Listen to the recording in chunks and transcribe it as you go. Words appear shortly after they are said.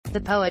The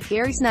poet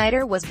Gary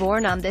Snyder was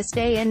born on this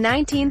day in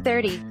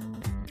 1930.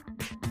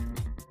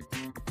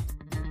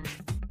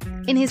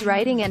 In his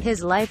writing and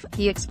his life,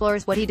 he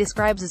explores what he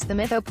describes as the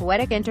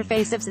mytho-poetic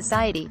interface of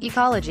society,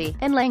 ecology,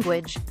 and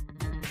language.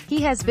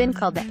 He has been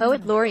called the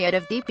poet laureate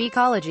of deep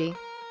ecology.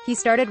 He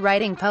started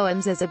writing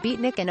poems as a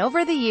beatnik and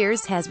over the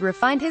years has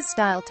refined his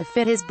style to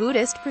fit his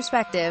Buddhist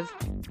perspective.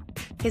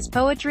 His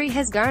poetry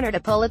has garnered a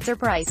Pulitzer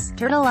Prize,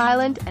 Turtle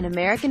Island, an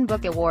American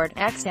Book Award,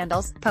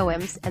 Axtandles,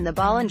 Poems, and the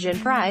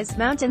Bollingen Prize,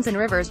 Mountains and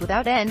Rivers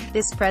Without End,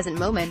 This Present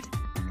Moment.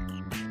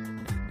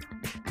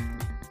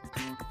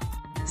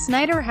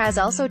 Snyder has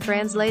also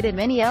translated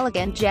many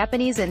elegant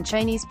Japanese and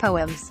Chinese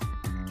poems.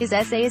 His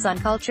essays on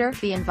culture,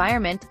 the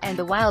environment, and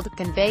the wild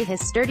convey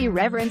his sturdy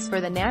reverence for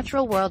the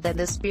natural world and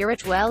the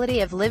spirituality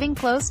of living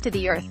close to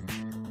the earth.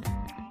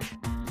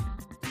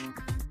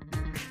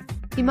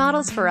 He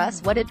models for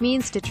us what it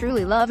means to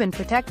truly love and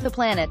protect the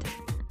planet.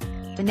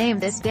 To name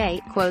this day,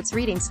 quotes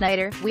reading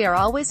Snyder, we are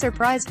always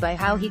surprised by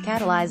how he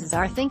catalyzes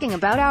our thinking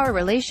about our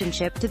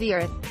relationship to the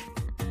earth.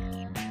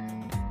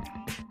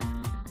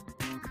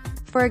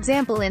 For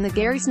example, in the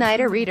Gary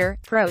Snyder Reader,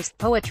 Prose,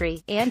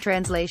 Poetry, and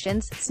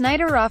Translations,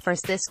 Snyder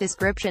offers this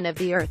description of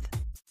the earth.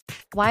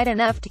 Wide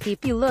enough to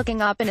keep you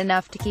looking up and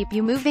enough to keep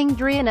you moving,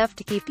 dreary enough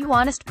to keep you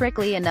honest,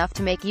 prickly enough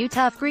to make you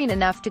tough, green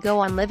enough to go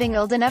on living,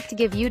 old enough to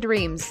give you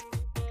dreams.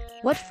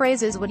 What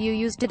phrases would you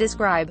use to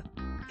describe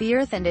the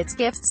earth and its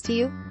gifts to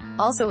you?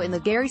 Also in the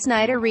Gary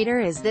Snyder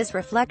Reader is this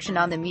reflection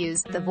on the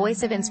muse. The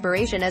voice of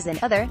inspiration, as in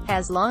other,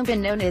 has long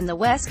been known in the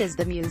West as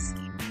the muse.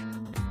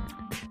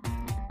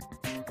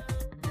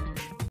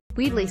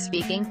 Weedly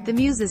speaking, the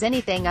muse is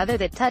anything other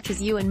that touches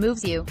you and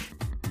moves you.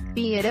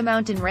 Be it a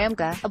mountain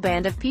ramka, a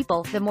band of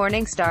people, the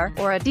morning star,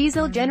 or a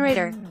diesel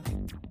generator.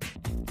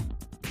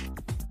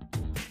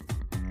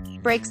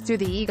 Breaks through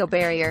the ego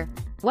barrier.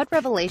 What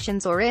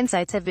revelations or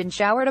insights have been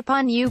showered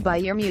upon you by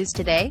your muse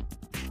today?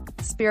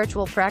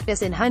 Spiritual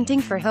practice in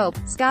hunting for hope.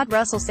 Scott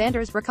Russell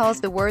Sanders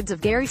recalls the words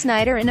of Gary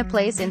Snyder in A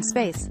Place in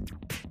Space.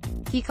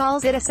 He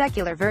calls it a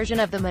secular version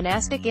of the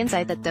monastic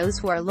insight that those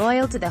who are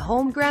loyal to the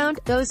home ground,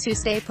 those who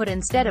stay put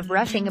instead of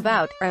rushing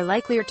about, are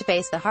likelier to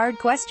face the hard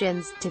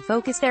questions, to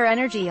focus their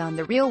energy on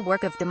the real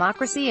work of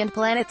democracy and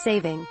planet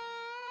saving.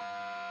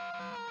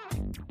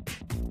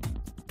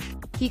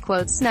 He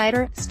quotes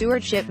Snyder,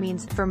 "Stewardship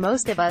means, for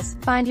most of us,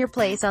 find your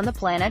place on the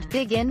planet,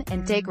 dig in,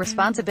 and take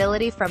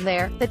responsibility from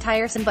there, the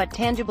tiresome but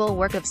tangible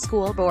work of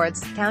school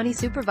boards, county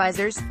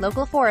supervisors,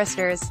 local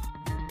foresters,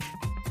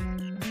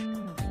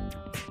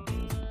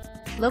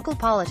 local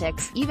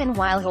politics, even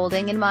while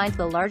holding in mind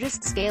the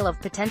largest scale of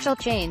potential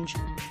change.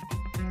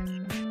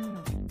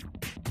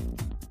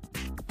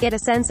 Get a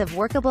sense of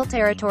workable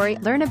territory,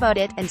 learn about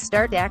it, and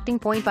start acting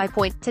point by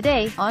point.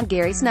 Today, on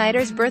Gary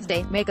Snyder's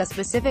birthday, make a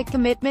specific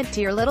commitment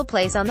to your little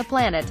place on the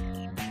planet."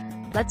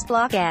 Let's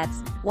block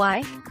ads.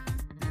 Why?